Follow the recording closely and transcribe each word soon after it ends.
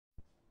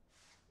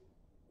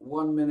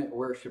1 minute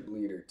worship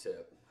leader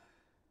tip.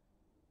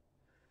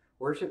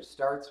 Worship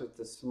starts with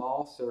the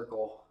small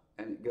circle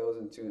and it goes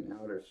into an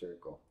outer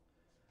circle.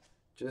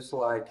 Just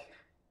like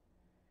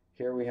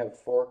here we have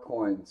 4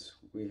 coins.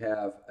 We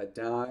have a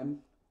dime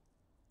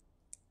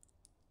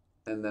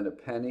and then a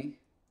penny,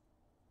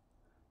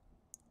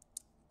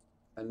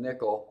 a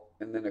nickel,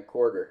 and then a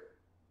quarter.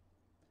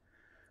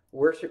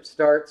 Worship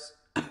starts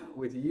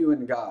with you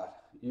and God.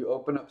 You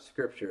open up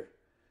scripture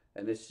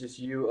and it's just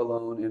you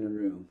alone in a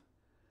room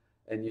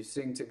and you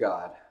sing to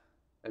God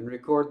and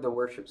record the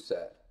worship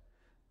set.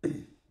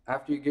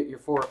 After you get your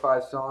 4 or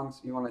 5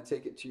 songs, you want to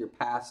take it to your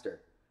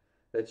pastor.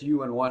 That's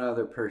you and one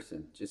other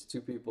person, just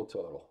 2 people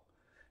total.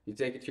 You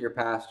take it to your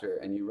pastor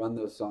and you run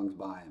those songs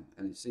by him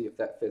and you see if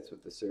that fits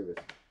with the service.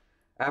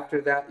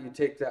 After that, you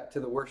take that to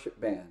the worship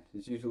band.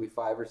 It's usually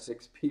 5 or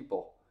 6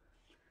 people.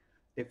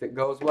 If it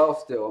goes well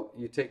still,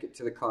 you take it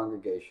to the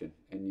congregation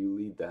and you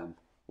lead them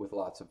with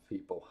lots of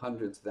people,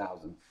 hundreds,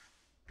 thousands.